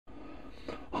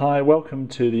Hi, welcome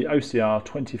to the OCR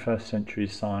 21st Century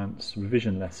Science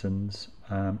revision lessons.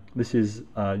 This is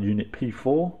Unit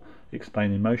P4,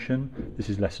 Explaining Motion. This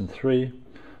is Lesson 3,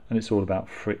 and it's all about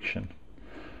friction.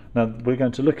 Now we're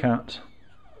going to look at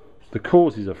the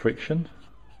causes of friction,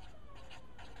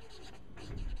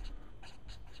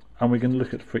 and we're going to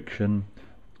look at friction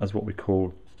as what we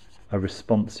call a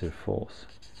responsive force.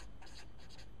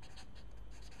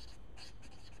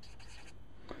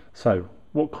 So,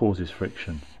 what causes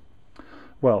friction?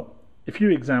 Well, if you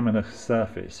examine a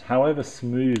surface, however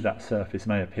smooth that surface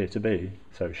may appear to be,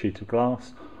 so a sheet of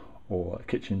glass or a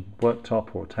kitchen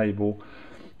worktop or a table,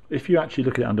 if you actually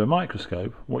look at it under a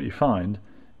microscope, what you find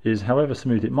is however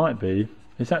smooth it might be,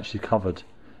 it's actually covered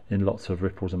in lots of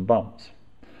ripples and bumps.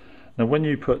 Now when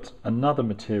you put another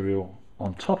material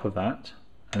on top of that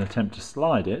and attempt to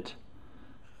slide it,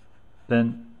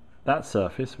 then that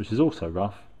surface, which is also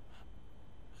rough,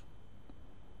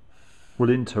 will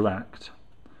interact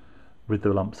with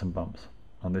the lumps and bumps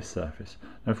on this surface.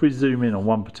 Now if we zoom in on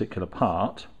one particular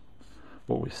part,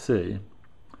 what we see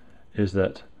is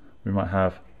that we might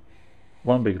have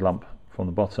one big lump from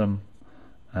the bottom,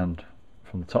 and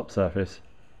from the top surface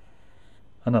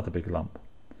another big lump.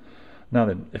 Now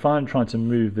then, if I'm trying to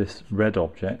move this red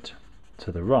object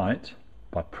to the right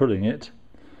by pulling it,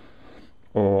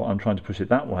 or I'm trying to push it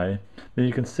that way, then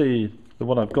you can see that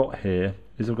what I've got here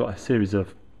is I've got a series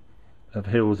of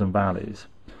hills and valleys.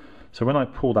 So when I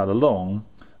pull that along,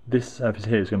 this surface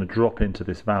here is going to drop into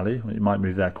this valley. It might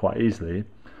move there quite easily,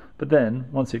 but then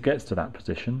once it gets to that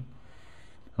position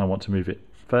and I want to move it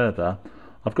further,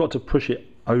 I've got to push it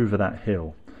over that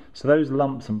hill. So those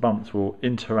lumps and bumps will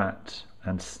interact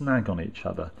and snag on each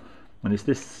other, and it's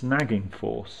this snagging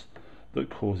force that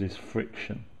causes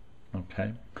friction.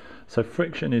 Okay, so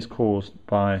friction is caused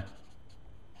by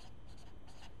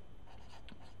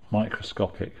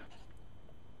microscopic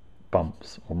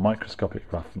bumps or microscopic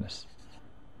roughness,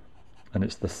 and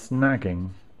it's the snagging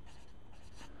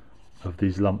of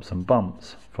these lumps and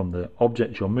bumps from the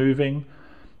object you're moving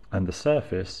and the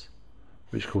surface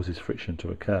which causes friction to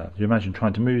occur. You imagine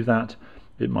trying to move that,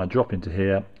 it might drop into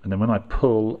here, and then when I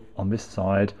pull on this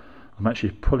side, I'm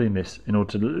actually pulling this in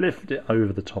order to lift it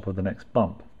over the top of the next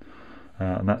bump,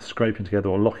 and that scraping together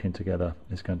or locking together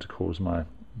is going to cause my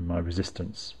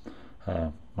resistance,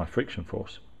 my friction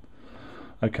force.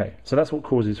 Okay, so that's what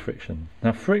causes friction.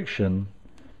 Now friction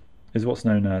is what's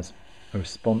known as a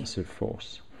responsive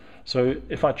force. So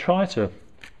if I try to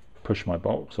push my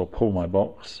box or pull my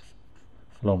box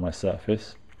along my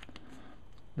surface,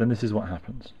 then this is what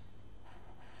happens.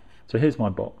 So here's my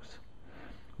box.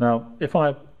 Now if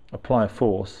I apply a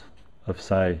force of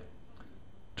say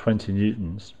 20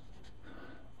 newtons,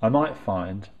 I might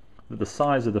find that the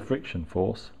size of the friction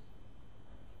force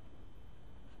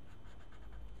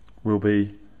will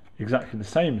be exactly the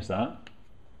same as that,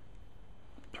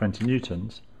 20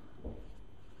 newtons,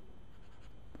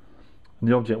 and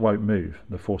the object won't move,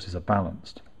 the forces are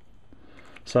balanced.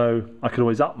 So I could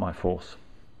always up my force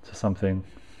to something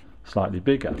slightly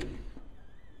bigger.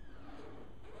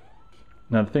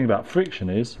 Now the thing about friction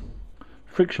is,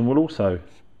 friction will also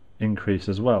increase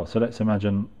as well. So let's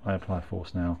imagine I apply a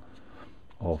force now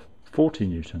of 40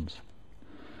 newtons.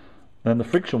 Then the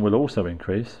friction will also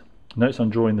increase. Notice I'm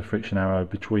drawing the friction arrow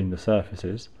between the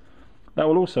surfaces. That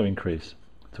will also increase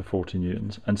to 40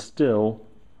 newtons, and still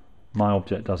my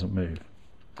object doesn't move.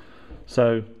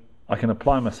 So I can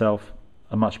apply myself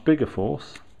a much bigger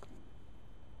force,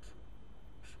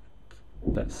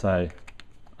 let's say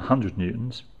 100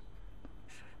 newtons,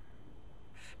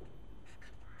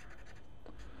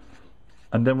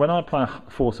 and then when I apply a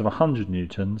force of 100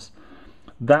 newtons,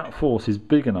 that force is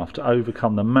big enough to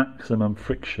overcome the maximum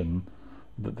friction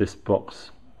that this box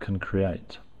can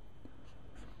create.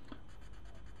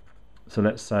 So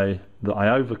let's say that I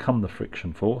overcome the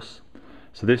friction force,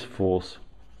 so this force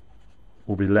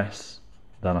will be less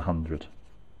than 100.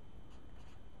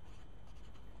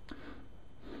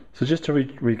 So just to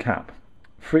recap,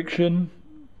 friction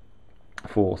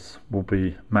force will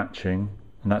be matching,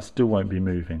 and that still won't be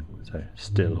moving, so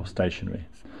still or stationary.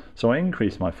 So I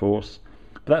increase my force,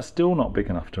 but that's still not big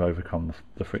enough to overcome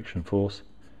the friction force,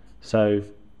 so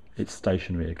it's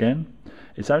stationary again.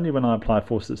 It's only when I apply a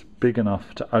force that's big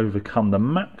enough to overcome the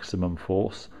maximum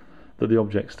force that the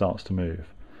object starts to move.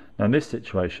 Now in this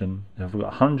situation, if I've got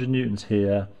 100 newtons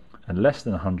here and less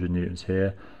than 100 newtons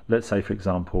here, let's say for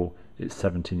example it's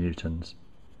 70 newtons,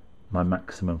 my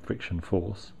maximum friction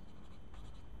force,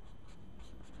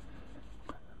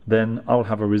 then I'll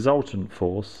have a resultant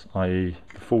force, i.e.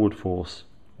 the forward force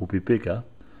will be bigger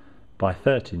by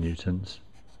 30 newtons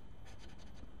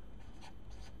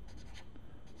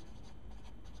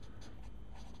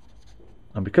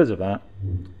and because of that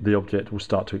the object will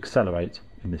start to accelerate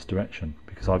in this direction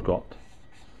because I've got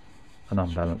an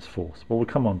unbalanced force. But we'll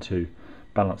come on to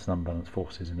balanced and unbalanced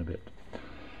forces in a bit.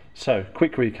 So,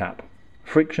 quick recap.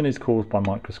 Friction is caused by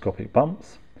microscopic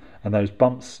bumps, and those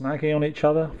bumps snagging on each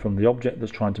other from the object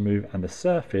that's trying to move and the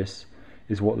surface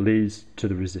is what leads to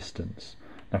the resistance.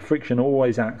 Now, friction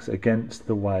always acts against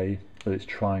the way that it's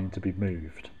trying to be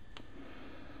moved.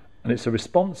 And it's a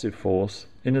responsive force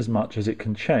in as much as it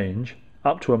can change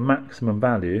up to a maximum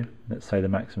value. Let's say the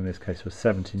maximum in this case was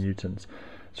 70 newtons.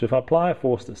 So if I apply a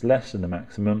force that's less than the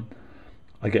maximum,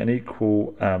 I get an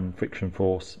equal friction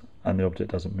force and the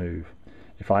object doesn't move.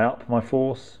 If I up my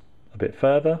force a bit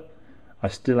further, I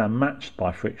still am matched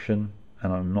by friction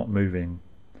and I'm not moving.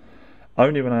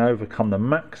 Only when I overcome the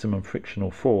maximum frictional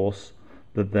force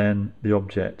that then the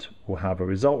object will have a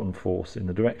resultant force in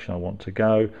the direction I want to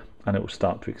go, and it will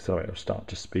start to accelerate, it will start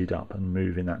to speed up and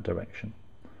move in that direction.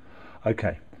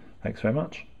 Okay, thanks very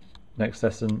much. Next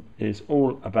lesson is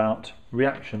all about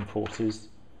reaction forces